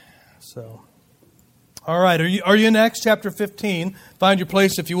So, all right, are you in Acts chapter 15? Find your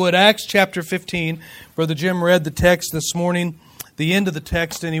place if you would. Acts chapter 15. Brother Jim read the text this morning, the end of the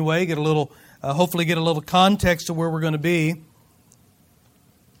text anyway. Get a little, hopefully get a little context of where we're going to be.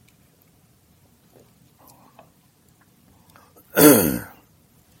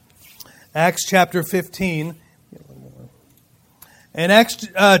 Acts chapter 15. And Acts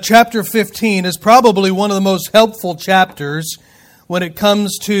chapter 15 is probably one of the most helpful chapters when it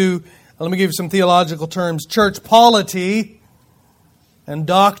comes to, let me give you some theological terms, church polity and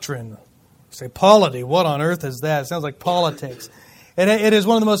doctrine. You say, polity, what on earth is that? It sounds like politics. And it is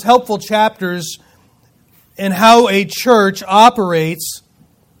one of the most helpful chapters in how a church operates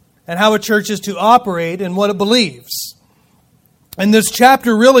and how a church is to operate and what it believes. And this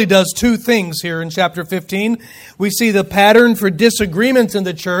chapter really does two things here in chapter 15. We see the pattern for disagreements in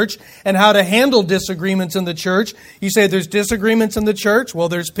the church and how to handle disagreements in the church. You say there's disagreements in the church? Well,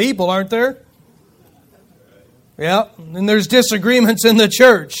 there's people, aren't there? Yeah, and there's disagreements in the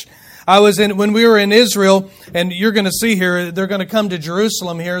church. When we were in Israel, and you're going to see here, they're going to come to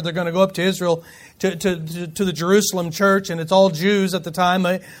Jerusalem here. They're going to go up to Israel, to the Jerusalem church, and it's all Jews at the time,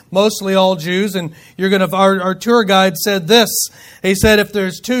 mostly all Jews. And you're going to. Our tour guide said this. He said, if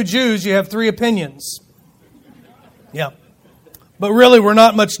there's two Jews, you have three opinions. Yeah, but really, we're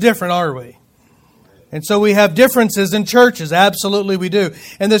not much different, are we? And so we have differences in churches. Absolutely we do.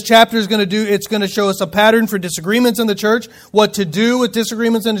 And this chapter is going to show us a pattern for disagreements in the church, what to do with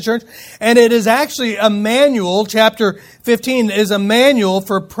disagreements in the church. And it is actually a manual. Chapter 15 is a manual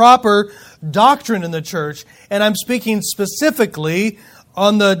for proper doctrine in the church. And I'm speaking specifically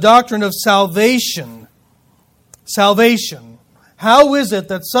on the doctrine of salvation. Salvation. How is it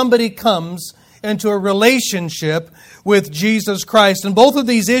that somebody comes into a relationship with Jesus Christ? And both of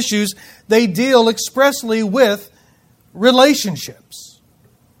these issues, they deal expressly with relationships.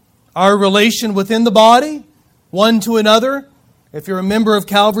 Our relation within the body, one to another, if you're a member of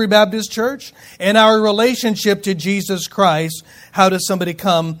Calvary Baptist Church, and our relationship to Jesus Christ. How does somebody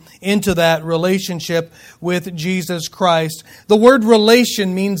come into that relationship with Jesus Christ? The word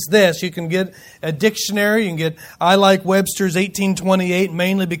relation means this. You can get a dictionary. You can get, I like Webster's 1828,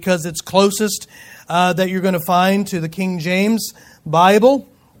 mainly because it's closest that you're going to find to the King James Bible.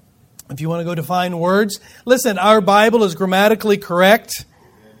 If you want to go define words. Listen, our Bible is grammatically correct,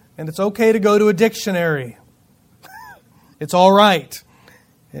 and it's okay to go to a dictionary. It's all right.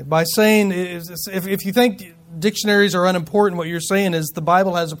 By saying, if you think dictionaries are unimportant, what you're saying is the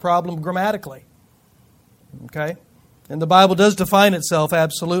Bible has a problem grammatically. Okay? And the Bible does define itself,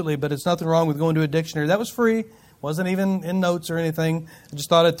 absolutely, but it's nothing wrong with going to a dictionary. That was free. Wasn't even in notes or anything. I just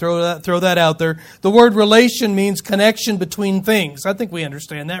thought I'd throw that out there. The word relation means connection between things. I think we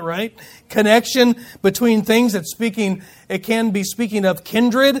understand that, right? Connection between things. It can be speaking of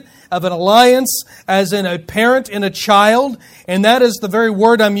kindred, of an alliance, as in a parent and a child. And that is the very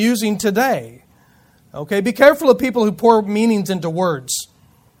word I'm using today. Okay, be careful of people who pour meanings into words.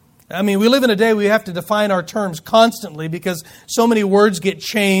 I mean, we live in a day we have to define our terms constantly because so many words get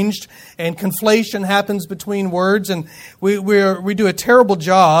changed and conflation happens between words, and we do a terrible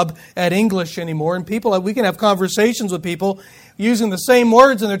job at English anymore. And we can have conversations with people using the same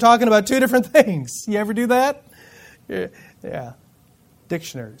words and they're talking about two different things. You ever do that? Yeah.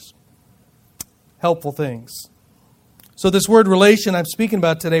 Dictionaries. Helpful things. So this word relation I'm speaking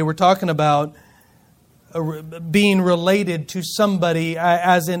about today, we're talking about being related to somebody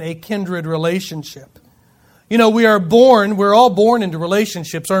as in a kindred relationship. You know, we're all born into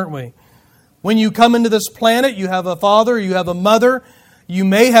relationships, aren't we? When you come into this planet, you have a father, you have a mother. You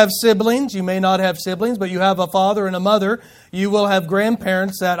may have siblings, you may not have siblings, but you have a father and a mother. You will have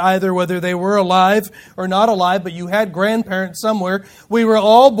grandparents that either whether they were alive or not alive, but you had grandparents somewhere. We were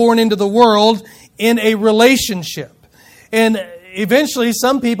all born into the world in a relationship. And eventually,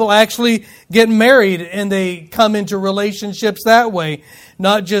 some people actually get married and they come into relationships that way.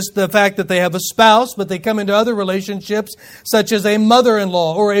 Not just the fact that they have a spouse, but they come into other relationships such as a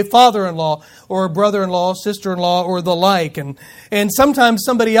mother-in-law or a father-in-law or a brother-in-law, sister-in-law, or the like. And sometimes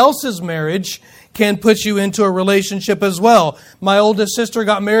somebody else's marriage can put you into a relationship as well. My oldest sister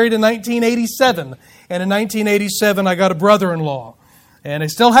got married in 1987. And in 1987, I got a brother-in-law. And I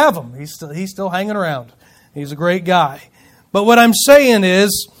still have him. He's still hanging around. He's a great guy. But what I'm saying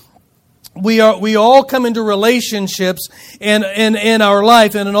is, we all come into relationships in our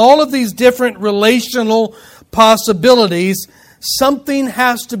life, and in all of these different relational possibilities, something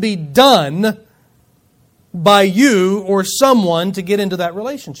has to be done by you or someone to get into that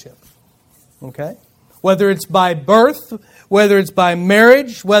relationship. Okay? Whether it's by birth, whether it's by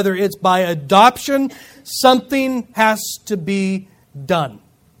marriage, whether it's by adoption, something has to be done.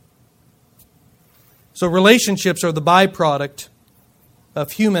 So relationships are the byproduct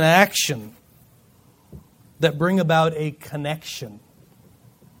of human action that bring about a connection.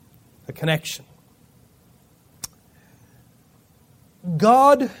 A connection.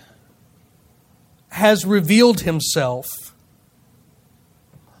 God has revealed Himself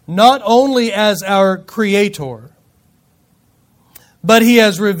not only as our Creator, but He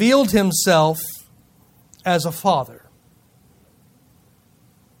has revealed Himself as a Father.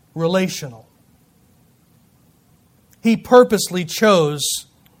 Relational. He purposely chose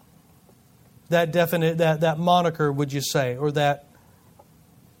that moniker, would you say, or that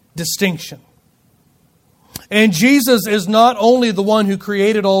distinction. And Jesus is not only the one who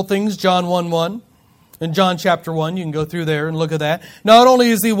created all things, John 1:1, in John chapter 1, you can go through there and look at that. Not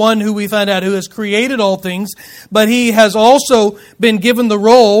only is He one who we find out who has created all things, but He has also been given the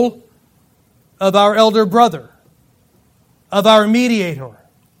role of our elder brother, of our mediator,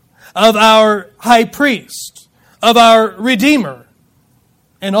 of our high priest, of our redeemer,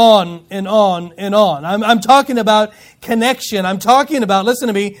 and on and on and on. I'm talking about connection. I'm talking about, listen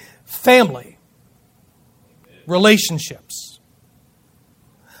to me, family, relationships.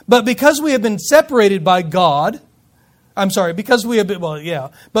 But because we have been separated by God, because we have been,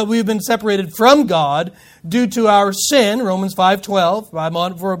 but we have been separated from God due to our sin, Romans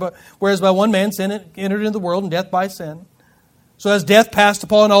 5:12, whereas by one man sin entered into the world, and death by sin. So as death passed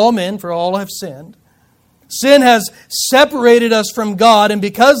upon all men, for all have sinned. Sin has separated us from God, and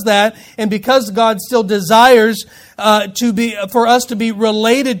because God still desires for us to be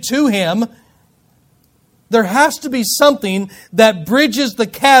related to Him, there has to be something that bridges the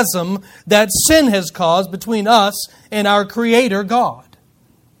chasm that sin has caused between us and our Creator God.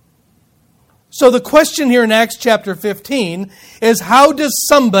 So the question here in Acts chapter 15 is, how does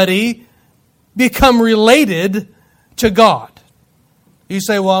somebody become related to God? You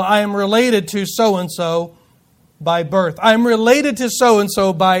say, well, I am related to so-and-so by birth. I'm related to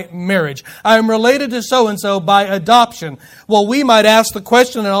so-and-so by marriage. I'm related to so-and-so by adoption. Well, we might ask the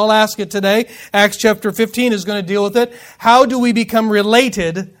question, and I'll ask it today. Acts chapter 15 is going to deal with it. How do we become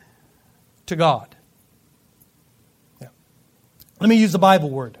related to God? Yeah. Let me use the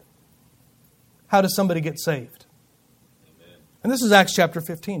Bible word. How does somebody get saved? Amen. And this is Acts chapter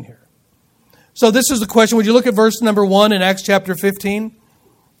 15 here. So this is the question. Would you look at verse number 1 in Acts chapter 15?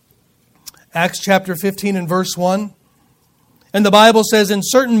 Acts chapter 15 and verse 1. And the Bible says, and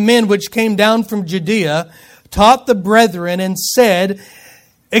certain men which came down from Judea taught the brethren and said,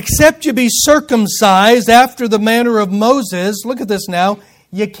 except you be circumcised after the manner of Moses, look at this now,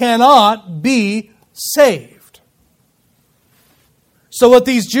 you cannot be saved. So what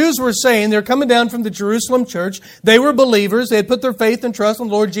these Jews were saying, they're coming down from the Jerusalem church. They were believers. They had put their faith and trust in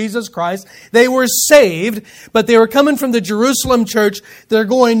the Lord Jesus Christ. They were saved, but they were coming from the Jerusalem church. They're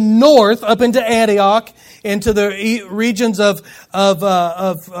going north up into Antioch, into the regions of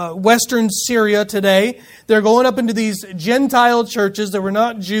western Syria today. They're going up into these Gentile churches. They were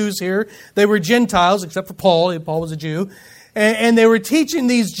not Jews here. They were Gentiles, except for Paul. Paul was a Jew. And they were teaching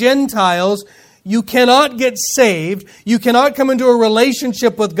these Gentiles, you cannot get saved. You cannot come into a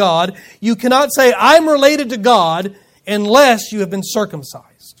relationship with God. You cannot say, I'm related to God, unless you have been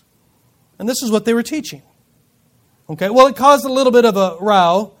circumcised. And this is what they were teaching. Okay, well, it caused a little bit of a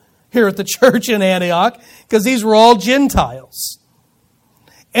row here at the church in Antioch, because these were all Gentiles.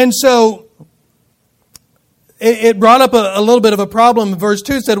 And so it brought up a little bit of a problem. Verse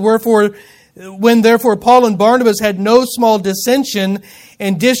 2 said, when therefore Paul and Barnabas had no small dissension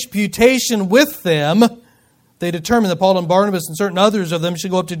and disputation with them, they determined that Paul and Barnabas and certain others of them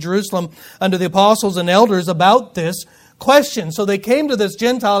should go up to Jerusalem unto the apostles and elders about this question. So they came to this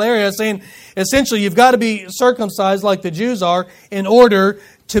Gentile area saying, essentially, you've got to be circumcised like the Jews are in order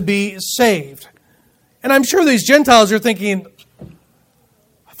to be saved. And I'm sure these Gentiles are thinking,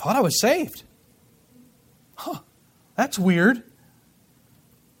 I thought I was saved. That's weird.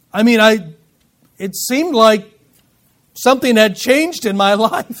 I mean, it seemed like something had changed in my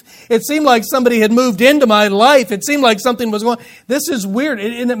life. It seemed like somebody had moved into my life. It seemed like something was going. This is weird,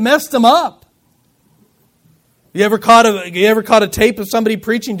 and it messed them up. You ever caught a tape of somebody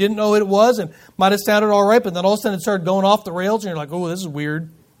preaching, didn't know what it was, and might have sounded all right, but then all of a sudden it started going off the rails, and you're like, oh, this is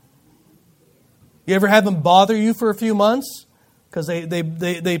weird. You ever have them bother you for a few months because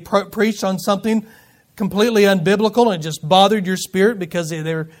they preached on something completely unbiblical and it just bothered your spirit because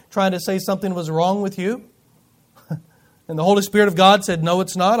they were trying to say something was wrong with you? And the Holy Spirit of God said, no,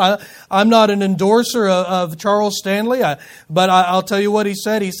 it's not. I'm not an endorser of Charles Stanley, but I'll tell you what he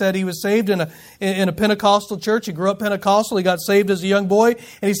said. He said he was saved in a Pentecostal church. He grew up Pentecostal. He got saved as a young boy.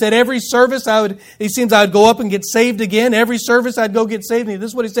 And he said, every service I would go up and get saved again. Every service I'd go get saved. And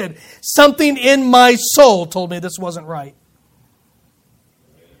this is what he said. Something in my soul told me this wasn't right.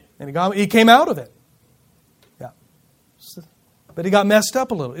 And he came out of it. Yeah. But he got messed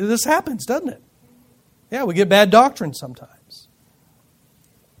up a little. This happens, doesn't it? Yeah, we get bad doctrine sometimes.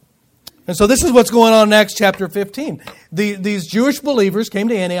 And so this is what's going on in Acts chapter 15. These Jewish believers came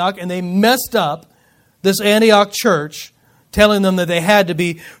to Antioch and they messed up this Antioch church, telling them that they had to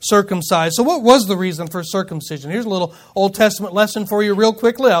be circumcised. So what was the reason for circumcision? Here's a little Old Testament lesson for you real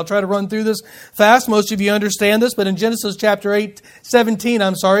quickly. I'll try to run through this fast. Most of you understand this, but in Genesis chapter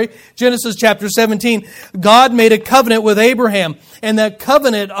 17, God made a covenant with Abraham, and that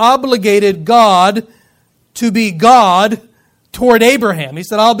covenant obligated God to be God toward Abraham. He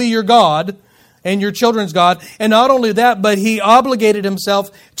said, I'll be your God and your children's God. And not only that, but He obligated Himself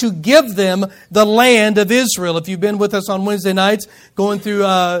to give them the land of Israel. If you've been with us on Wednesday nights, going through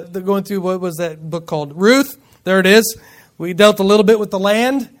what was that book called? Ruth. There it is. We dealt a little bit with the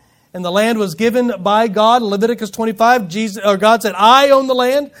land. And the land was given by God. In Leviticus 25, God said, I own the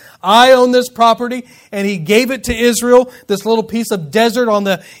land. I own this property. And He gave it to Israel, this little piece of desert on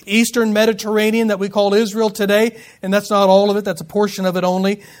the eastern Mediterranean that we call Israel today. And that's not all of it. That's a portion of it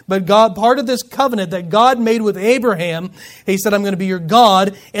only. But God, part of this covenant that God made with Abraham, He said, I'm going to be your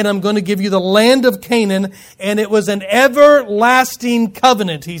God, and I'm going to give you the land of Canaan. And it was an everlasting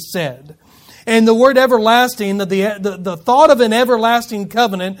covenant, He said. And the word everlasting, the thought of an everlasting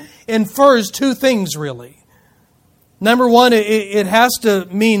covenant infers two things, really. Number one, it has to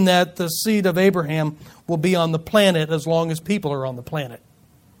mean that the seed of Abraham will be on the planet as long as people are on the planet.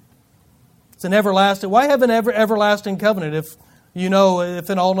 It's an everlasting. Why have an everlasting covenant if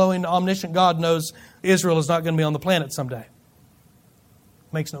an all-knowing, omniscient God knows Israel is not going to be on the planet someday?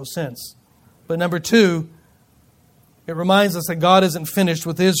 Makes no sense. But number two, it reminds us that God isn't finished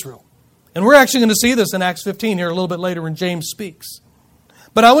with Israel. And we're actually going to see this in Acts 15 here a little bit later when James speaks.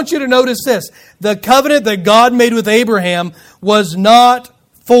 But I want you to notice this. The covenant that God made with Abraham was not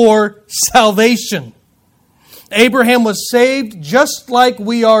for salvation. Abraham was saved just like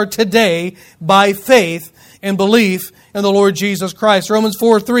we are today by faith and belief in the Lord Jesus Christ. Romans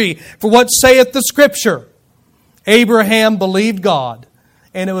 4:3, for what saith the Scripture? Abraham believed God,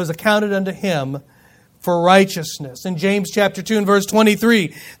 and it was accounted unto him for righteousness. In James chapter 2 and verse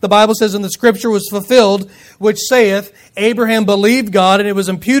 23, the Bible says, and the Scripture was fulfilled, which saith, Abraham believed God, and it was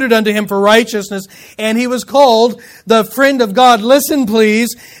imputed unto him for righteousness, and he was called the friend of God. Listen,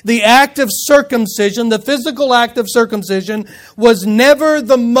 please, the act of circumcision, the physical act of circumcision, was never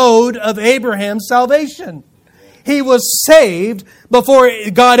the mode of Abraham's salvation. He was saved before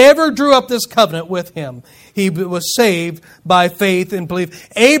God ever drew up this covenant with him. He was saved by faith and belief.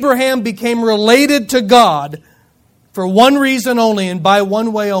 Abraham became related to God for one reason only and by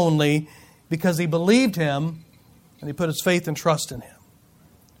one way only, because he believed Him and he put his faith and trust in Him.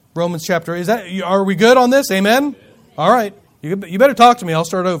 Romans chapter, are we good on this? Amen? All right. You better talk to me. I'll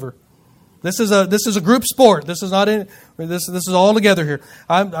start over. This is a group sport. This is all together here.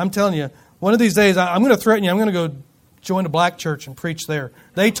 I'm telling you, one of these days I'm going to threaten you. I'm going to go join a black church and preach there.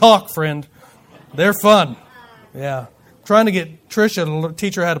 They talk, friend. They're fun. Yeah. Trying to get Tricia to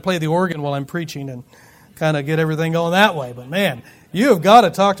teach her how to play the organ while I'm preaching and kind of get everything going that way. But man, you have got to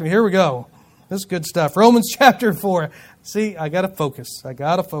talk to me. Here we go. This is good stuff. Romans chapter 4. See, I got to focus.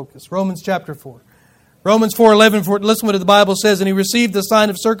 Romans chapter 4. Romans 4:11. Listen what the Bible says. And he received the sign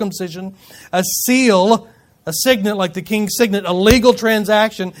of circumcision, a seal, a signet like the king's signet, a legal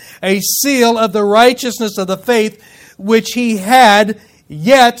transaction, a seal of the righteousness of the faith which he had,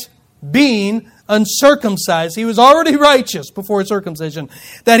 yet being uncircumcised. He was already righteous before circumcision,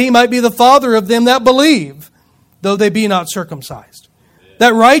 that he might be the father of them that believe, though they be not circumcised.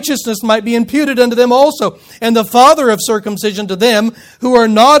 That righteousness might be imputed unto them also, and the father of circumcision to them who are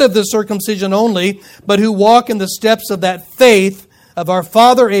not of the circumcision only, but who walk in the steps of that faith of our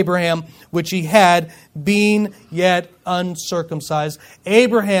father Abraham, which he had, being yet uncircumcised.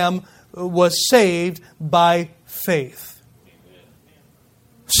 Abraham was saved by faith.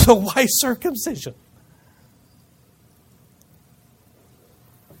 So why circumcision?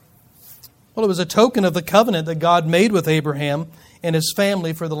 Well, it was a token of the covenant that God made with Abraham and his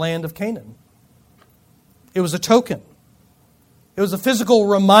family for the land of Canaan. It was a token. It was a physical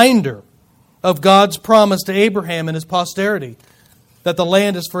reminder of God's promise to Abraham and his posterity that the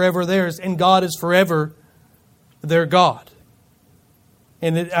land is forever theirs and God is forever their God.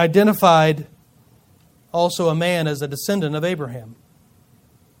 And it identified also a man as a descendant of Abraham.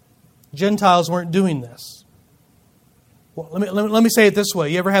 Gentiles weren't doing this. Well, let me say it this way.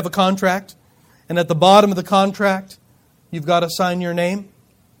 You ever have a contract, and at the bottom of the contract, you've got to sign your name?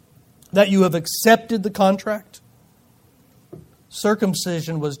 That you have accepted the contract?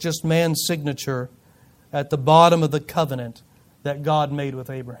 Circumcision was just man's signature at the bottom of the covenant that God made with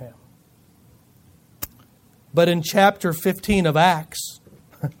Abraham. But in chapter 15 of Acts,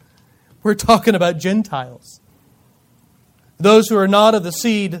 we're talking about Gentiles. Those who are not of the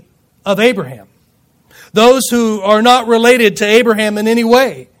seed of Abraham. Those who are not related to Abraham in any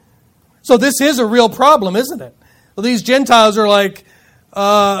way. So this is a real problem, isn't it? Well, these Gentiles are like,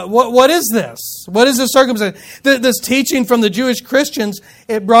 what is this? What is this circumcision? This teaching from the Jewish Christians,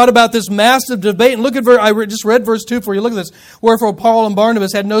 it brought about this massive debate. And look at I just read verse 2 for you. Look at this. Wherefore Paul and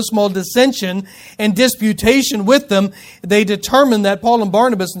Barnabas had no small dissension and disputation with them. They determined that Paul and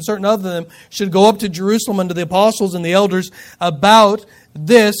Barnabas and certain of them should go up to Jerusalem unto the apostles and the elders about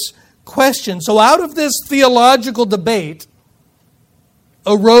this question. So out of this theological debate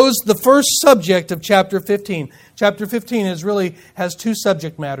arose the first subject of chapter 15. Chapter 15 has two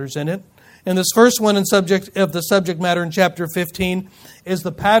subject matters in it. And this first one of the subject matter in chapter 15 is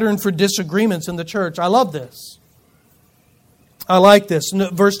the pattern for disagreements in the church. I love this. I like this.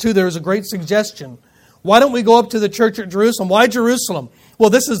 In verse 2, there is a great suggestion. Why don't we go up to the church at Jerusalem? Why Jerusalem? Well,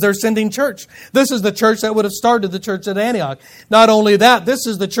 this is their sending church. This is the church that would have started the church at Antioch. Not only that, this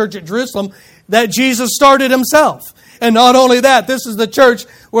is the church at Jerusalem that Jesus started himself. And not only that, this is the church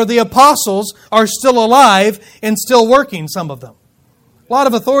where the apostles are still alive and still working, some of them. A lot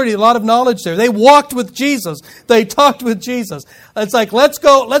of authority, a lot of knowledge there. They walked with Jesus. They talked with Jesus. It's like, let's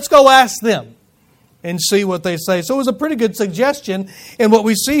go ask them and see what they say. So it was a pretty good suggestion. And what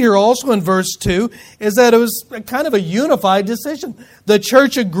we see here also in verse 2 is that it was kind of a unified decision. The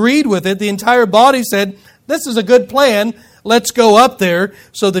church agreed with it. The entire body said, this is a good plan. Let's go up there.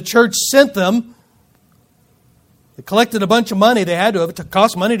 So the church sent them. They collected a bunch of money. They had to have. It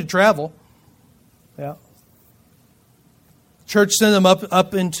cost money to travel. Yeah. Church sent them back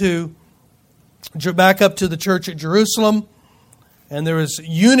up to the church at Jerusalem. And there was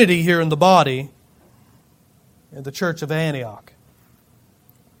unity here in the body in the church of Antioch.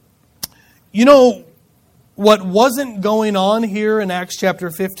 You know what wasn't going on here in Acts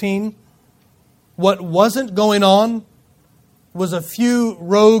chapter 15? What wasn't going on was a few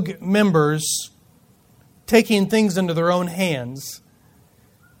rogue members taking things into their own hands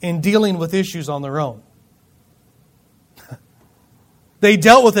and dealing with issues on their own. They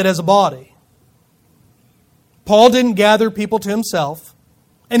dealt with it as a body. Paul didn't gather people to himself,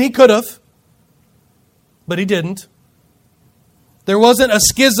 and he could have, but he didn't. There wasn't a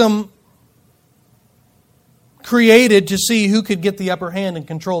schism created to see who could get the upper hand and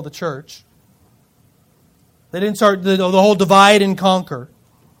control the church. They didn't start the whole divide and conquer.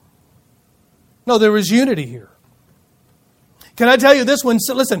 No, there was unity here. Can I tell you this? When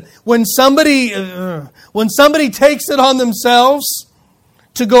somebody takes it on themselves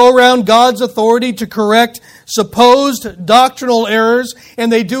to go around God's authority to correct supposed doctrinal errors, and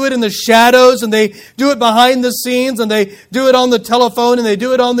they do it in the shadows, and they do it behind the scenes, and they do it on the telephone, and they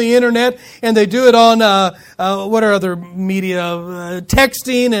do it on the internet, and they do it on what are other media,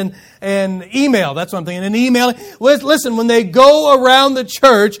 texting and email. That's what I'm thinking. And email. Listen, when they go around the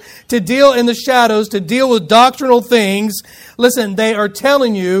church to deal in the shadows, to deal with doctrinal things, listen, they are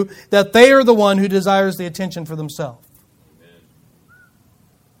telling you that they are the one who desires the attention for themselves.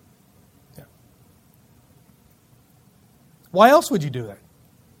 Why else would you do that?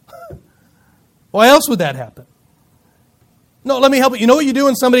 Why else would that happen? No, let me help you. You know what you do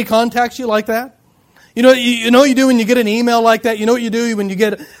when somebody contacts you like that? You know what you do when you get an email like that? You know what you do when you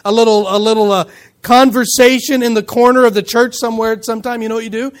get a little conversation in the corner of the church somewhere at some time? You know what you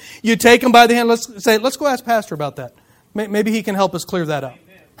do? You take them by the hand. Let's go ask Pastor about that. Maybe he can help us clear that up.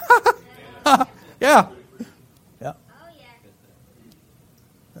 Yeah. Yeah.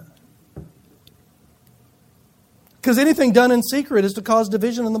 Because anything done in secret is to cause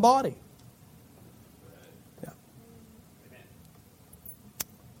division in the body. Yeah.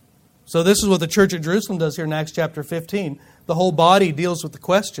 So this is what the church at Jerusalem does here in Acts chapter 15. The whole body deals with the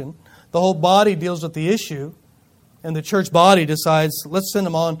question. The whole body deals with the issue. And the church body decides, let's send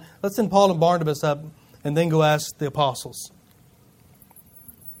Paul and Barnabas up and then go ask the apostles.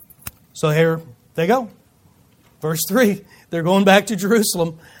 So here they go. Verse 3, they're going back to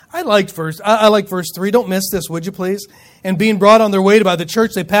Jerusalem. I like verse 3. Don't miss this, would you please? And being brought on their way by the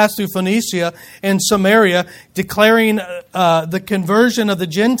church, they passed through Phoenicia and Samaria, declaring the conversion of the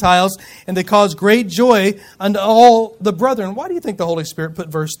Gentiles, and they caused great joy unto all the brethren. Why do you think the Holy Spirit put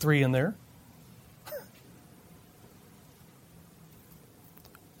verse 3 in there?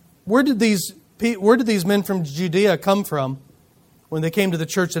 Where did these men from Judea come from when they came to the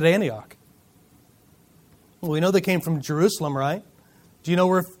church at Antioch? Well, we know they came from Jerusalem, right? Do you know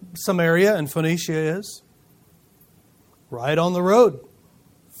where Samaria and Phoenicia is? Right on the road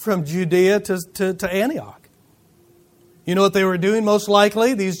from Judea to Antioch. You know what they were doing most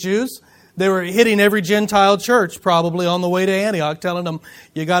likely, these Jews? They were hitting every Gentile church probably on the way to Antioch, telling them,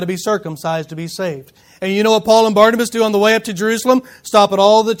 you got to be circumcised to be saved. And you know what Paul and Barnabas do on the way up to Jerusalem? Stop at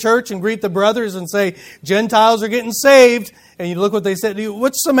all the church and greet the brothers and say, Gentiles are getting saved. And you look what they said to you.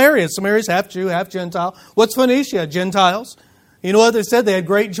 What's Samaria? Samaria's half Jew, half Gentile. What's Phoenicia? Gentiles. You know what they said? They had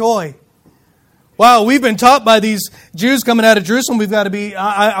great joy. Wow, we've been taught by these Jews coming out of Jerusalem. We've got to be,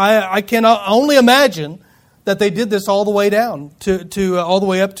 I cannot only imagine that they did this all the way down to all the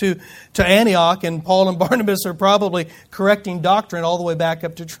way up to Antioch, and Paul and Barnabas are probably correcting doctrine all the way back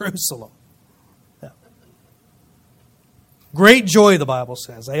up to Jerusalem. Yeah. Great joy, the Bible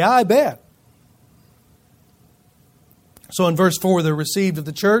says. Yeah, I bet. So in verse 4, they're received of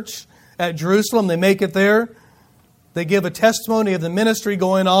the church at Jerusalem. They make it there. They give a testimony of the ministry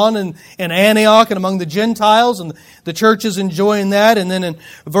going on in Antioch and among the Gentiles, and the church is enjoying that. And then in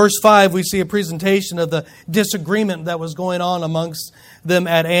verse 5, we see a presentation of the disagreement that was going on amongst them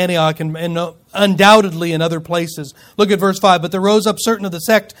at Antioch and undoubtedly in other places. Look at verse 5. But there rose up certain of the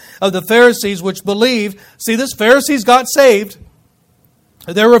sect of the Pharisees which believed. See this? Pharisees got saved.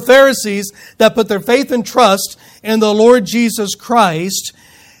 There were Pharisees that put their faith and trust in the Lord Jesus Christ.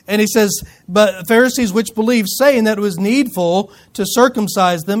 And he says, but Pharisees which believed, saying that it was needful to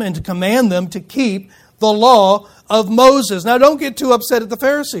circumcise them and to command them to keep the law of Moses. Now don't get too upset at the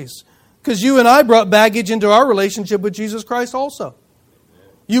Pharisees, because you and I brought baggage into our relationship with Jesus Christ also.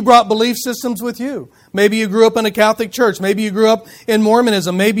 You brought belief systems with you. Maybe you grew up in a Catholic church. Maybe you grew up in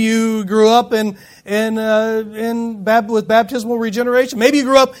Mormonism. Maybe you grew up with baptismal regeneration. Maybe you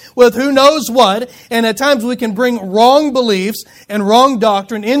grew up with who knows what. And at times we can bring wrong beliefs and wrong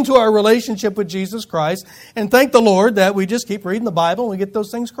doctrine into our relationship with Jesus Christ. And thank the Lord that we just keep reading the Bible and we get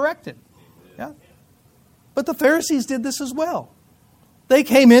those things corrected. Yeah. But the Pharisees did this as well. They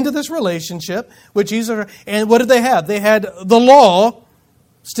came into this relationship with Jesus. And what did they have? They had the law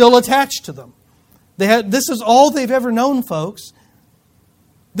still attached to them. This is all they've ever known, folks.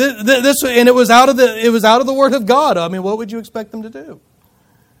 And it was out of the Word of God. I mean, what would you expect them to do?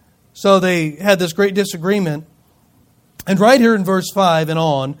 So they had this great disagreement. And right here in verse 5 and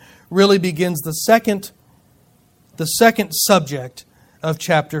on really begins the second subject of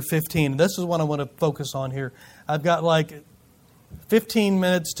chapter 15. This is what I want to focus on here. I've got like 15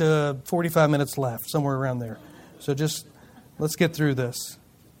 minutes to 45 minutes left, somewhere around there. So just let's get through this.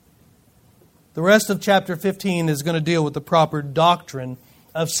 The rest of chapter 15 is going to deal with the proper doctrine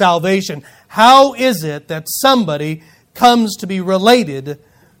of salvation. How is it that somebody comes to be related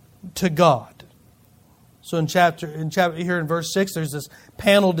to God? So in chapter here in verse 6, there's this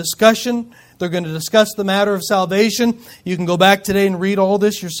panel discussion. They're going to discuss the matter of salvation. You can go back today and read all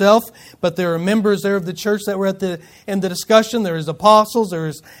this yourself. But there are members there of the church that were in the discussion. There is apostles. There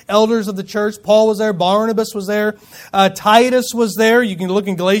is elders of the church. Paul was there. Barnabas was there. Titus was there. You can look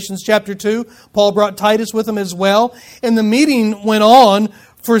in Galatians chapter 2. Paul brought Titus with him as well. And the meeting went on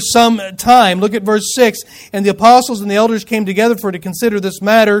for some time. Look at verse 6. And the apostles and the elders came together to consider this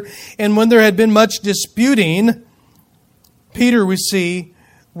matter. And when there had been much disputing, Peter, we see,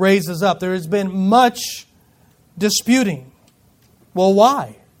 raises up. There has been much disputing. Well,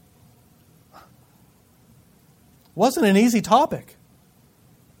 why? Wasn't an easy topic.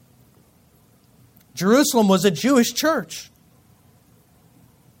 Jerusalem was a Jewish church.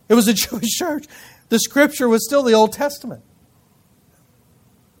 It was a Jewish church. The Scripture was still the Old Testament.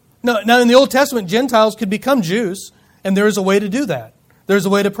 Now, in the Old Testament, Gentiles could become Jews, and there is a way to do that. There's a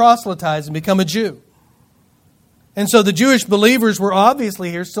way to proselytize and become a Jew. And so the Jewish believers were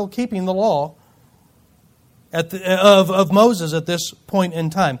obviously here still keeping the law of Moses at this point in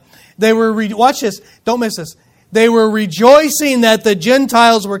time. They were, watch this, don't miss this. They were rejoicing that the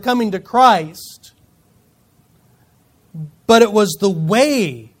Gentiles were coming to Christ, but it was the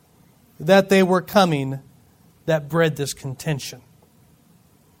way that they were coming that bred this contention.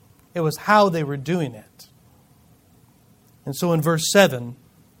 It was how they were doing it. And so in verse 7,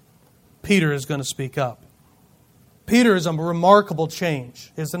 Peter is going to speak up. Peter is a remarkable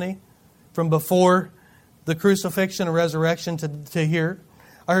change, isn't he? From before the crucifixion and resurrection to here.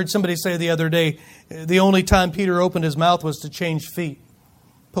 I heard somebody say the other day, the only time Peter opened his mouth was to change feet.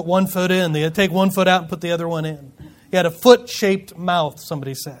 Put one foot in. They had to take one foot out and put the other one in. He had a foot-shaped mouth,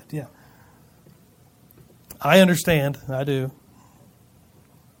 somebody said. Yeah. I understand. I do.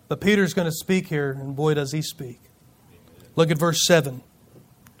 But Peter's going to speak here, and boy, does he speak. Look at verse 7.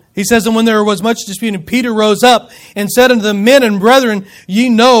 He says, and when there was much disputing, Peter rose up and said unto the men and brethren, ye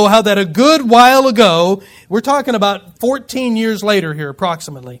know how that a good while ago, we're talking about 14 years later here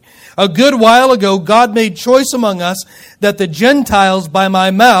approximately, a good while ago God made choice among us that the Gentiles by my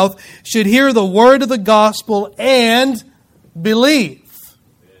mouth should hear the word of the gospel and believe.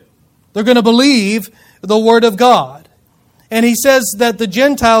 They're going to believe the word of God. And he says that the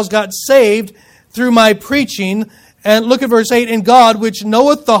Gentiles got saved through my preaching. And look at verse 8, and God, which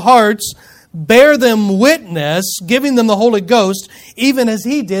knoweth the hearts, bear them witness, giving them the Holy Ghost, even as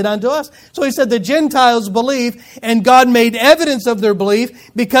He did unto us. So he said the Gentiles believe, and God made evidence of their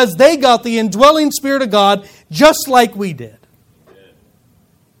belief because they got the indwelling Spirit of God just like we did.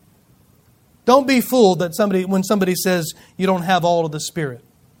 Don't be fooled when somebody says you don't have all of the Spirit.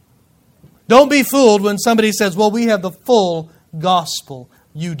 Don't be fooled when somebody says, well, we have the full gospel.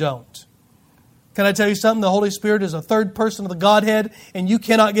 You don't. Can I tell you something? The Holy Spirit is a third person of the Godhead, and you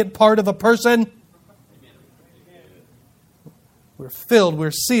cannot get part of a person.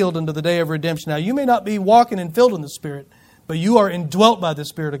 We're sealed into the day of redemption. Now, you may not be walking and filled in the Spirit, but you are indwelt by the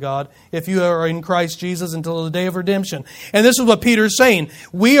Spirit of God if you are in Christ Jesus until the day of redemption. And this is what Peter is saying.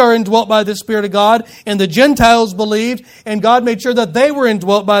 We are indwelt by the Spirit of God, and the Gentiles believed, and God made sure that they were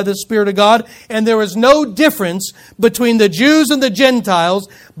indwelt by the Spirit of God, and there was no difference between the Jews and the Gentiles.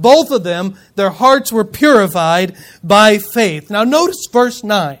 Both of them, their hearts were purified by faith. Now notice verse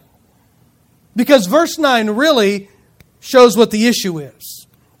 9, because verse 9 really shows what the issue is.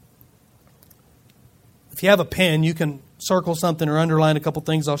 If you have a pen, you can circle something or underline a couple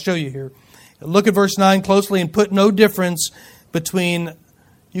things I'll show you here. Look at verse 9 closely and put no difference between,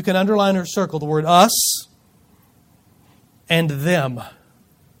 you can underline or circle the word us and them.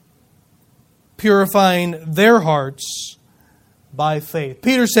 Purifying their hearts by faith.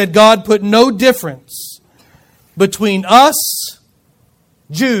 Peter said God put no difference between us,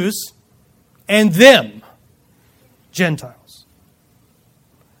 Jews, and them, Gentiles.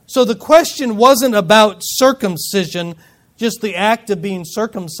 So the question wasn't about circumcision, just the act of being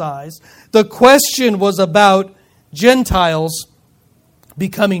circumcised. The question was about Gentiles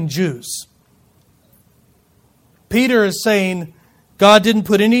becoming Jews. Peter is saying God didn't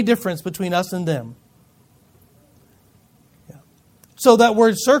put any difference between us and them. So that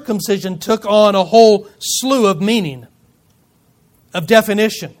word circumcision took on a whole slew of meaning, of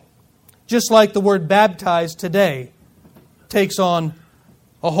definition. Just like the word baptized today takes on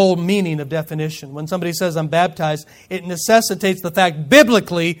a whole meaning of definition. When somebody says, I'm baptized, it necessitates the fact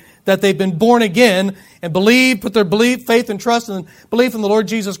biblically that they've been born again and put their faith and trust and belief in the Lord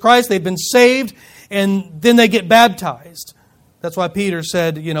Jesus Christ. They've been saved, and then they get baptized. That's why Peter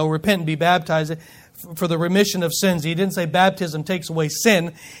said, repent and be baptized for the remission of sins. He didn't say baptism takes away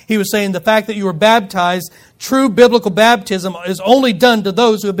sin. He was saying the fact that you were baptized, true biblical baptism, is only done to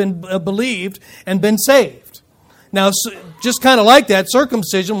those who have been believed and been saved. Now, just kind of like that,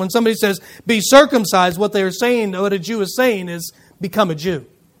 circumcision, when somebody says, be circumcised, what a Jew is saying is, become a Jew.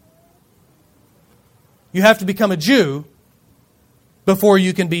 You have to become a Jew before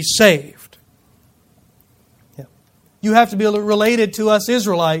you can be saved. Yeah. You have to be related to us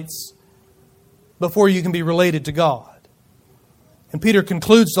Israelites before you can be related to God. And Peter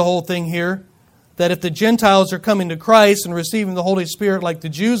concludes the whole thing here, that if the Gentiles are coming to Christ and receiving the Holy Spirit like the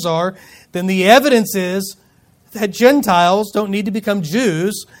Jews are, then the evidence is that Gentiles don't need to become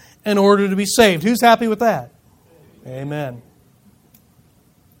Jews in order to be saved. Who's happy with that? Amen.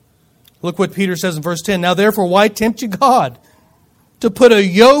 Look what Peter says in verse 10. Now therefore, why tempt you God to put a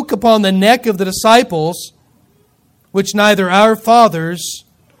yoke upon the neck of the disciples, which neither our fathers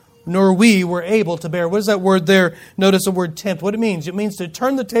nor we were able to bear? What is that word there? Notice the word tempt. What it means? It means to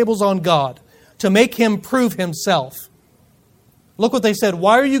turn the tables on God, to make Him prove Himself. Look what they said.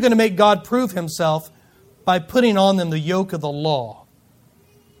 Why are you going to make God prove Himself? By putting on them the yoke of the law.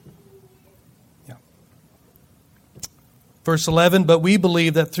 Yeah. Verse 11, but we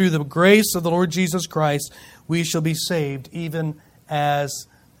believe that through the grace of the Lord Jesus Christ, we shall be saved even as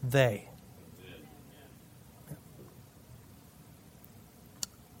they.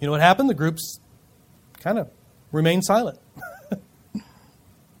 You know what happened? The groups kind of remained silent.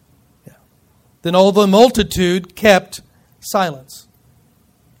 Yeah. Then all the multitude kept silence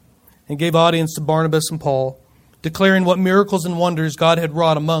and gave audience to Barnabas and Paul, declaring what miracles and wonders God had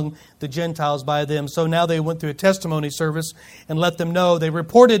wrought among the Gentiles by them. So now they went through a testimony service and let them know. They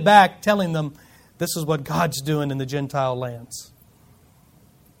reported back telling them, this is what God's doing in the Gentile lands.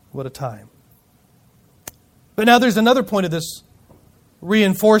 What a time. But now there's another point of this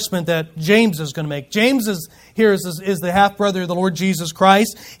reinforcement that James is going to make. James is the half-brother of the Lord Jesus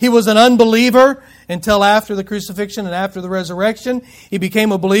Christ. He was an unbeliever until after the crucifixion and after the resurrection. He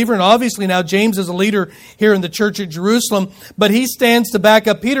became a believer, and obviously now James is a leader here in the church at Jerusalem. But he stands to back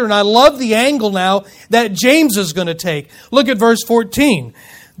up Peter, and I love the angle now that James is going to take. Look at verse 14.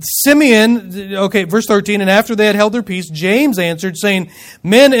 Verse 13, and after they had held their peace, James answered, saying,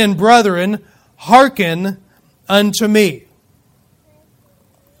 Men and brethren, hearken unto me.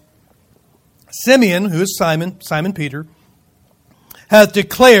 Simeon, who is Simon Peter, hath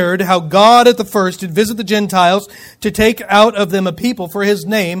declared how God at the first did visit the Gentiles to take out of them a people for His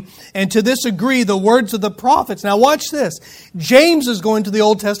name, and to this agree the words of the prophets. Now watch this. James is going to the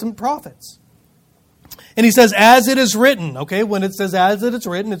Old Testament prophets. And he says, as it is written. Okay, when it says as it is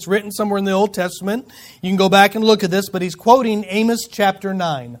written, it's written somewhere in the Old Testament. You can go back and look at this, but he's quoting Amos chapter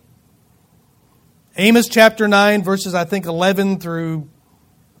 9. Amos chapter 9, verses I think 11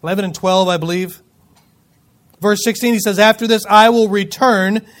 and 12, I believe. Verse 16, he says, After this I will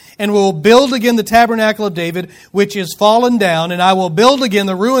return and will build again the tabernacle of David, which is fallen down, and I will build again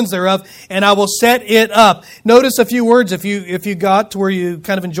the ruins thereof, and I will set it up. Notice a few words. If you got to where you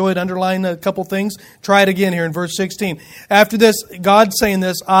kind of enjoyed, underline a couple things, try it again here in verse 16. After this, God's saying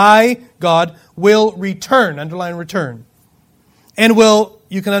this, I, God, will return, underline return, and will,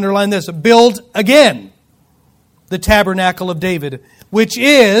 you can underline this, build again the tabernacle of David, which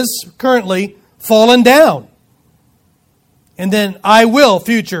is currently fallen down. And then I will,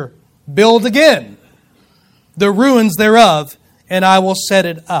 future, build again the ruins thereof, and I will set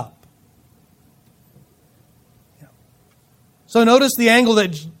it up. So notice the angle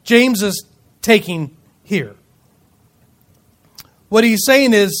that James is taking here. What he's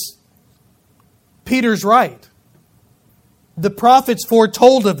saying is, Peter's right. The prophets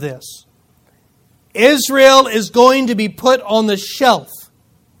foretold of this. Israel is going to be put on the shelf,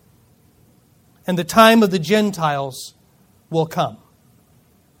 and the time of the Gentiles will come.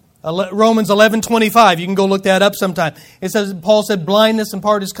 Romans 11:25. You can go look that up sometime. It says, Paul said, blindness in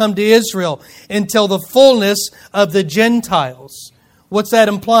part has come to Israel until the fullness of the Gentiles. What's that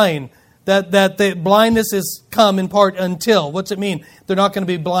implying? That the blindness is come in part until. What's it mean? They're not going to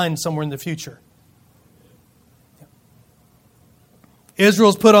be blind somewhere in the future.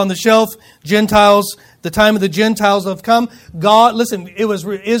 Israel's put on the shelf. Gentiles, the time of the Gentiles have come. God, listen, it was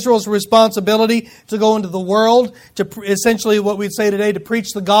Israel's responsibility to go into the world, to essentially what we'd say today, to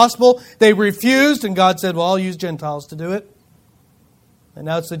preach the gospel. They refused, and God said, well, I'll use Gentiles to do it. And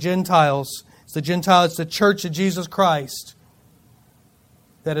now it's the Gentiles. It's the church of Jesus Christ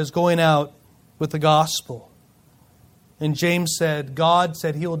that is going out with the gospel. And James said, God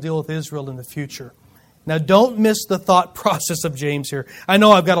said He will deal with Israel in the future. Now, don't miss the thought process of James here. I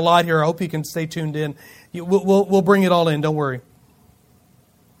know I've got a lot here. I hope you can stay tuned in. We'll bring it all in. Don't worry.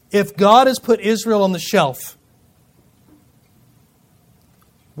 If God has put Israel on the shelf,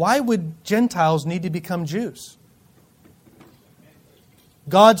 why would Gentiles need to become Jews?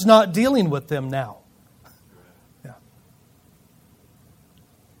 God's not dealing with them now. Yeah.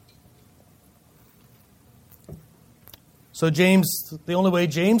 So James, the only way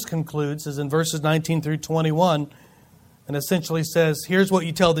James concludes is in verses 19 through 21, and essentially says, here's what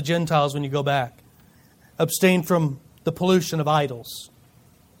you tell the Gentiles when you go back. Abstain from the pollution of idols.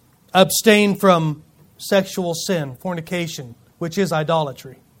 Abstain from sexual sin, fornication, which is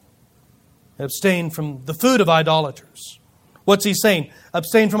idolatry. Abstain from the food of idolaters. What's he saying?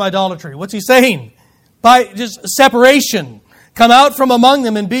 Abstain from idolatry. What's he saying? By just separation. Come out from among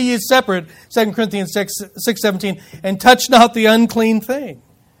them and be ye separate, 2 Corinthians 6:17, and touch not the unclean thing.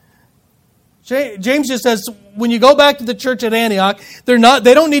 James just says, when you go back to the church at Antioch, they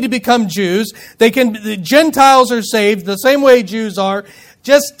don't need to become Jews. The Gentiles are saved the same way Jews are.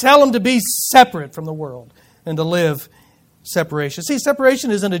 Just tell them to be separate from the world and to live separation. See, separation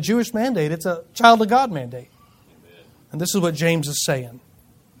isn't a Jewish mandate. It's a child of God mandate. Amen. And this is what James is saying.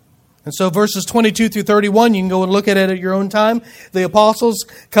 And so verses 22 through 31, you can go and look at it at your own time. The apostles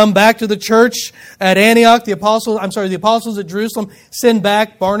come back to the church at Antioch. The apostles at Jerusalem send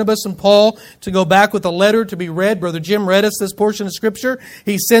back Barnabas and Paul to go back with a letter to be read. Brother Jim read us this portion of Scripture.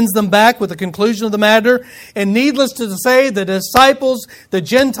 He sends them back with the conclusion of the matter. And needless to say, the disciples, the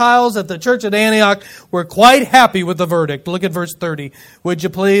Gentiles at the church at Antioch were quite happy with the verdict. Look at verse 30, would you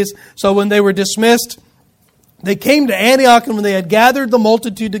please? So when they were dismissed, they came to Antioch, and when they had gathered the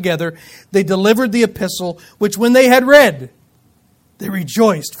multitude together, they delivered the epistle, which when they had read, they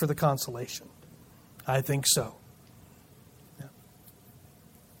rejoiced for the consolation. I think so. Yeah.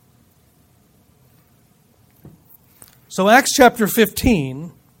 So Acts chapter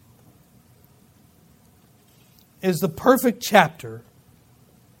 15 is the perfect chapter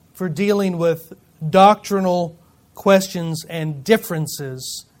for dealing with doctrinal questions and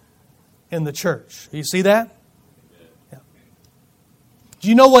differences in the church. You see that? Yeah. Do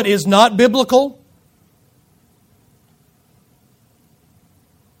you know what is not biblical?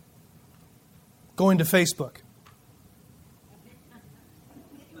 Going to Facebook.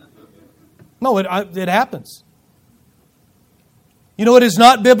 No, it happens. You know what is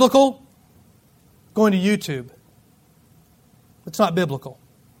not biblical? Going to YouTube. It's not biblical.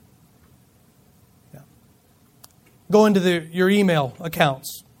 Yeah. Go into your email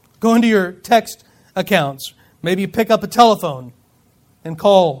accounts. Go into your text accounts. Maybe you pick up a telephone and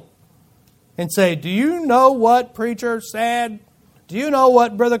call and say, do you know what preacher said? Do you know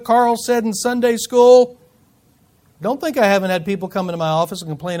what Brother Carl said in Sunday school? Don't think I haven't had people come into my office and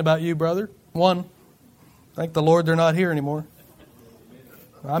complain about you, brother. One, thank the Lord they're not here anymore.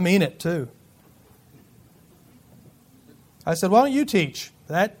 I mean it too. I said, why don't you teach?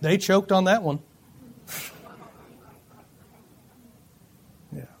 They choked on that one.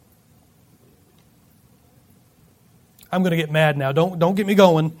 Yeah. I'm going to get mad now. Don't get me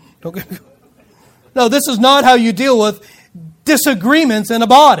going. Don't get me going. No, this is not how you deal with disagreements in a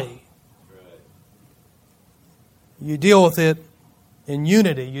body. You deal with it in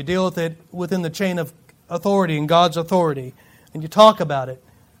unity. You deal with it within the chain of authority and God's authority. And you talk about it.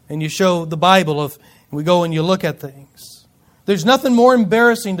 And you show the Bible and we go and you look at things. There's nothing more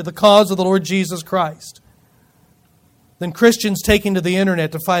embarrassing to the cause of the Lord Jesus Christ than Christians taking to the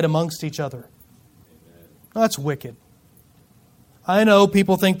internet to fight amongst each other. That's wicked. I know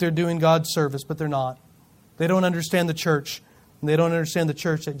people think they're doing God's service, but they're not. They don't understand the church. And they don't understand the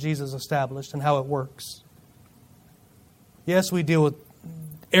church that Jesus established and how it works. Yes, we deal with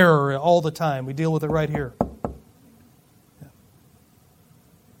error all the time. We deal with it right here.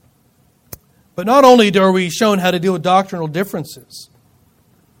 But not only are we shown how to deal with doctrinal differences,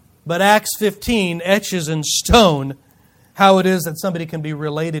 but Acts 15 etches in stone how it is that somebody can be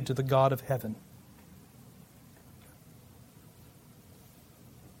related to the God of heaven.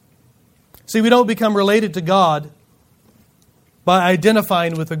 See, we don't become related to God by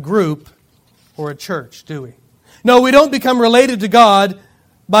identifying with a group or a church, do we? No, we don't become related to God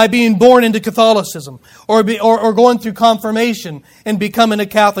by being born into Catholicism or going through confirmation and becoming a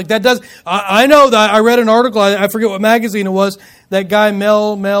Catholic. That does. I know that I read an article. I forget what magazine it was. That guy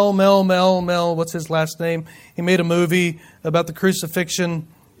Mel. What's his last name? He made a movie about the crucifixion.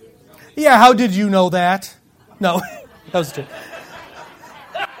 Yeah. How did you know that? No, that was true.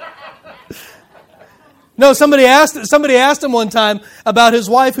 No, somebody asked him one time about his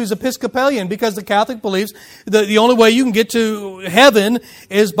wife who's Episcopalian, because the Catholic believes the only way you can get to heaven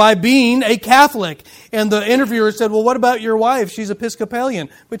is by being a Catholic. And the interviewer said, well, what about your wife? She's Episcopalian,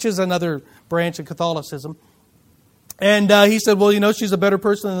 which is another branch of Catholicism. And he said, well, she's a better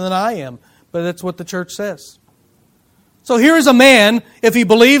person than I am. But that's what the church says. So here is a man, if he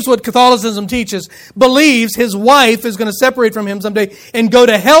believes what Catholicism teaches, believes his wife is going to separate from him someday and go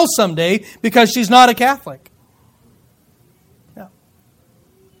to hell someday because she's not a Catholic. Yeah.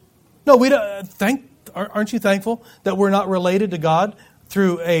 No, we don't aren't you thankful that we're not related to God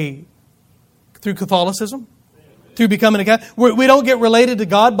through Catholicism? Through becoming a Catholic? We don't get related to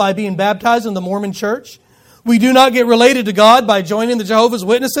God by being baptized in the Mormon Church. We do not get related to God by joining the Jehovah's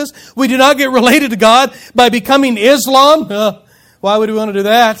Witnesses. We do not get related to God by becoming Islam. Why would we want to do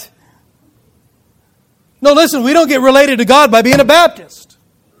that? No, listen, we don't get related to God by being a Baptist.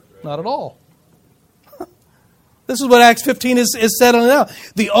 Not at all. This is what Acts 15 is settling out.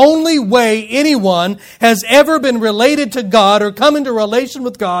 The only way anyone has ever been related to God or come into relation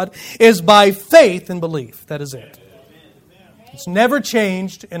with God is by faith and belief. That is it. It's never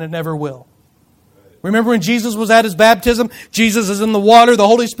changed and it never will. Remember when Jesus was at His baptism? Jesus is in the water. The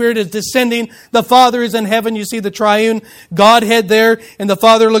Holy Spirit is descending. The Father is in heaven. You see the triune Godhead there. And the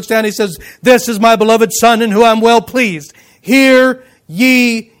Father looks down and He says, this is my beloved Son in whom I'm well pleased. Hear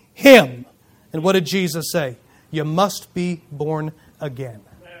ye Him. And what did Jesus say? You must be born again.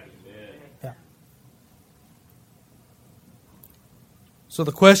 Yeah. So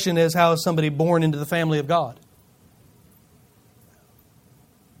the question is, how is somebody born into the family of God?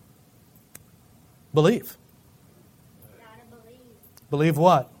 Believe. Believe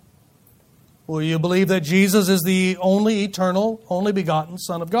what? Well, you believe that Jesus is the only eternal, only begotten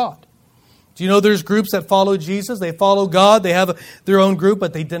Son of God. Do you know there's groups that follow Jesus? They follow God. They have their own group,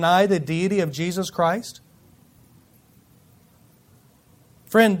 but they deny the deity of Jesus Christ.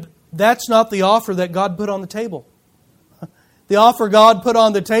 Friend, that's not the offer that God put on the table. The offer God put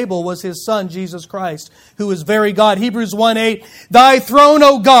on the table was His Son, Jesus Christ, who is very God. Hebrews 1:8, Thy throne,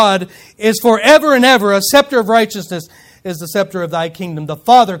 O God, is forever and ever, a scepter of righteousness. is the scepter of thy kingdom. The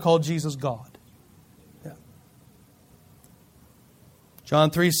Father called Jesus God. Yeah. John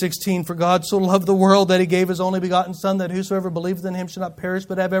 3:16, for God so loved the world that He gave His only begotten Son, that whosoever believeth in Him should not perish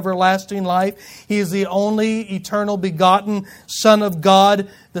but have everlasting life. He is the only eternal begotten Son of God,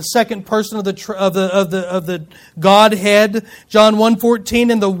 the second person of the Godhead. John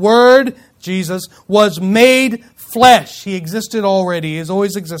 1:14, and the Word, Jesus, was made flesh. He existed already. He has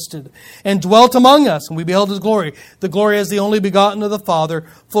always existed. And dwelt among us, and we beheld His glory. The glory as the only begotten of the Father,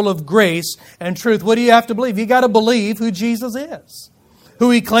 full of grace and truth. What do you have to believe? You got to believe who Jesus is, who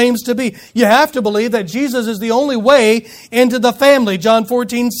He claims to be. You have to believe that Jesus is the only way into the family. John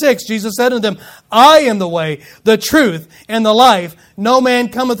 14:6, Jesus said unto them, I am the way, the truth, and the life. No man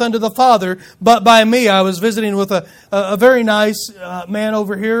cometh unto the Father but by me. I was visiting with a very nice man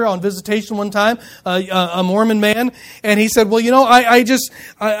over here on visitation one time, a Mormon man, and he said, well, you know, I just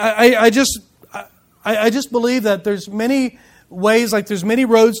believe that there's many ways, like there's many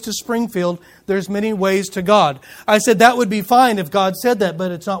roads to Springfield, there's many ways to God. I said that would be fine if God said that,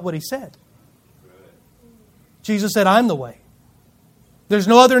 but it's not what He said. Jesus said, I'm the way. There's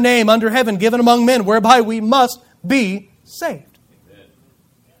no other name under heaven given among men whereby we must be saved.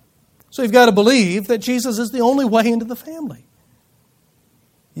 So you've got to believe that Jesus is the only way into the family.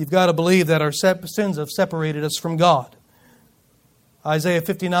 You've got to believe that our sins have separated us from God. Isaiah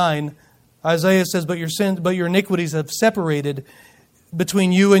 59, Isaiah says, but your iniquities have separated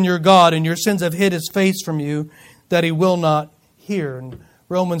between you and your God, and your sins have hid His face from you, that He will not hear. And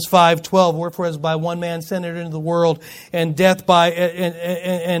Romans 5:12, wherefore as by one man sin entered into the world, and death by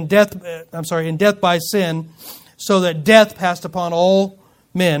sin, so that death passed upon all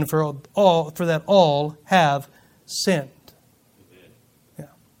men, for that all have sinned. Yeah.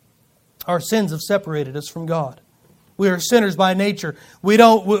 Our sins have separated us from God. We are sinners by nature.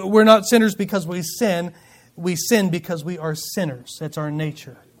 We're not sinners because we sin. We sin because we are sinners. That's our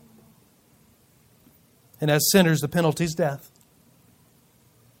nature. And as sinners, the penalty is death.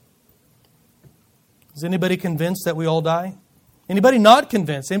 Is anybody convinced that we all die? Anybody not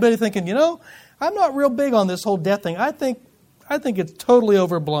convinced? Anybody thinking, you know, I'm not real big on this whole death thing. I think it's totally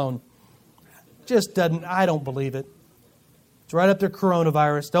overblown. Just doesn't. I don't believe it. It's right up there,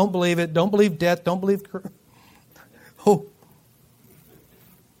 coronavirus. Don't believe it. Don't believe death. Don't believe. Oh.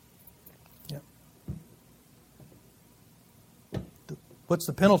 Yeah. What's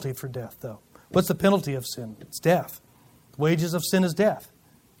the penalty for death, though? What's the penalty of sin? It's death. The wages of sin is death.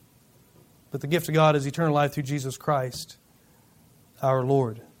 But the gift of God is eternal life through Jesus Christ, our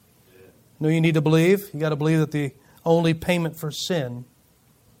Lord. No, you need to believe. You got to believe that the only payment for sin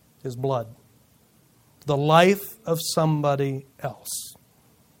is blood. The life of somebody else.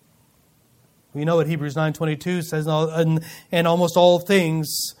 We know what Hebrews 9:22 says, and almost all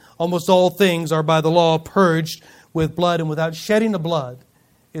things are by the law purged with blood, and without shedding of blood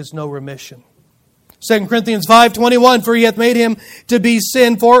is no remission. 2 Corinthians 5:21, for He hath made Him to be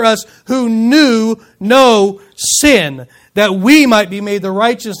sin for us who knew no sin, that we might be made the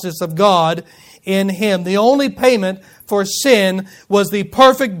righteousness of God in Him. The only payment for sin was the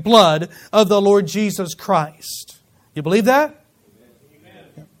perfect blood of the Lord Jesus Christ. You believe that? Amen.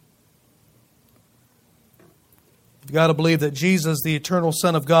 Yeah. You've got to believe that Jesus, the eternal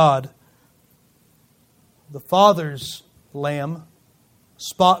Son of God, the Father's Lamb,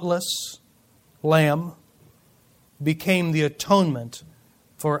 spotless Lamb, became the atonement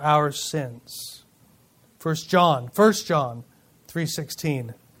for our sins. 1 John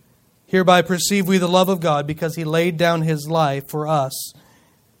 3:16. Hereby perceive we the love of God, because He laid down His life for us,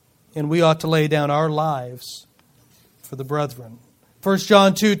 and we ought to lay down our lives for the brethren. 1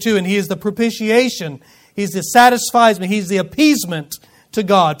 John 2:2, and He is the propitiation. He's the satisfiement. He's the appeasement to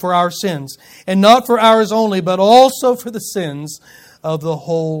God for our sins, and not for ours only, but also for the sins of the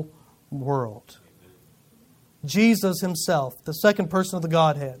whole world. Jesus Himself, the second person of the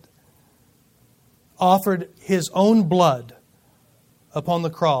Godhead, offered His own blood upon the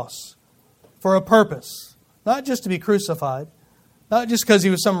cross for a purpose. Not just to be crucified, not just because He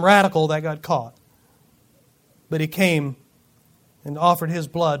was some radical that got caught, but He came and offered His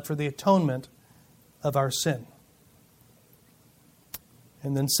blood for the atonement of our sin.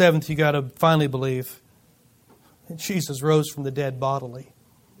 And then seventh, you got to finally believe that Jesus rose from the dead bodily.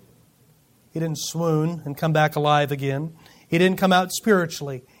 He didn't swoon and come back alive again. He didn't come out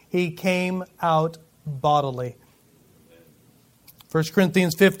spiritually. He came out bodily. 1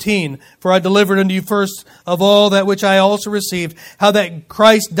 Corinthians 15, for I delivered unto you first of all that which I also received, how that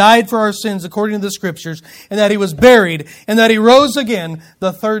Christ died for our sins according to the Scriptures, and that He was buried, and that He rose again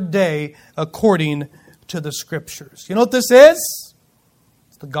the third day according to the Scriptures. You know what this is?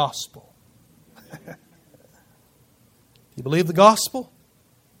 It's the gospel. You believe the gospel?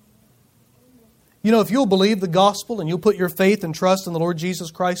 You know, if you'll believe the gospel and you'll put your faith and trust in the Lord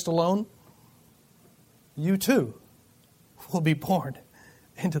Jesus Christ alone, you too will be born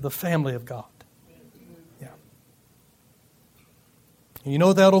into the family of God. Yeah. And you know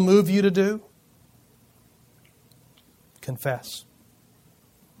what that'll move you to do? Confess.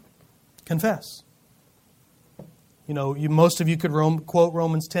 Confess. You know, most of you could quote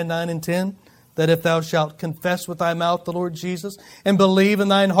Romans 10:9 and 10, that if thou shalt confess with thy mouth the Lord Jesus, and believe in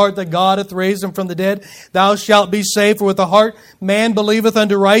thine heart that God hath raised him from the dead, thou shalt be saved. For with the heart man believeth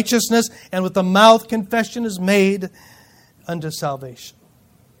unto righteousness, and with the mouth confession is made unto salvation.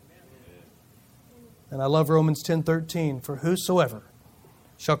 And I love Romans 10:13, for whosoever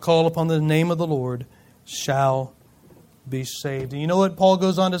shall call upon the name of the Lord shall be saved. And you know what Paul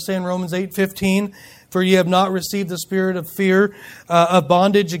goes on to say in Romans 8:15? For ye have not received the spirit of fear, of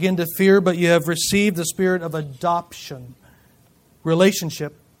bondage again to fear, but ye have received the spirit of adoption.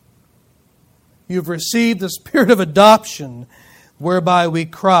 Relationship. You've received the spirit of adoption, whereby we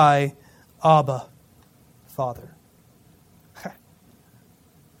cry, Abba, Father.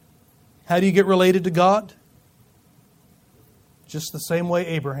 How do you get related to God? Just the same way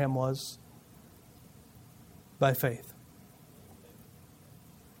Abraham was. By faith.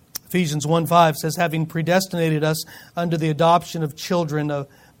 Ephesians 1:5 says, having predestinated us unto the adoption of children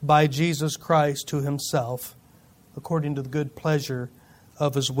by Jesus Christ to Himself, according to the good pleasure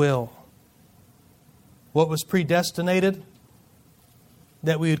of His will. What was predestinated?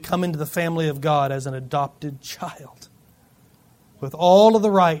 That we would come into the family of God as an adopted child, with all of the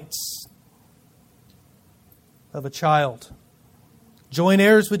rights of a child. Joint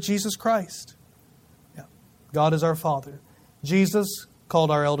heirs with Jesus Christ. Yeah. God is our Father. Jesus called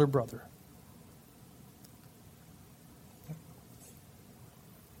our elder brother.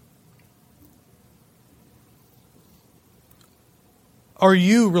 Are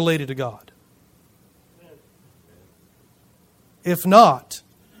you related to God? If not,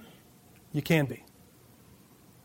 you can be.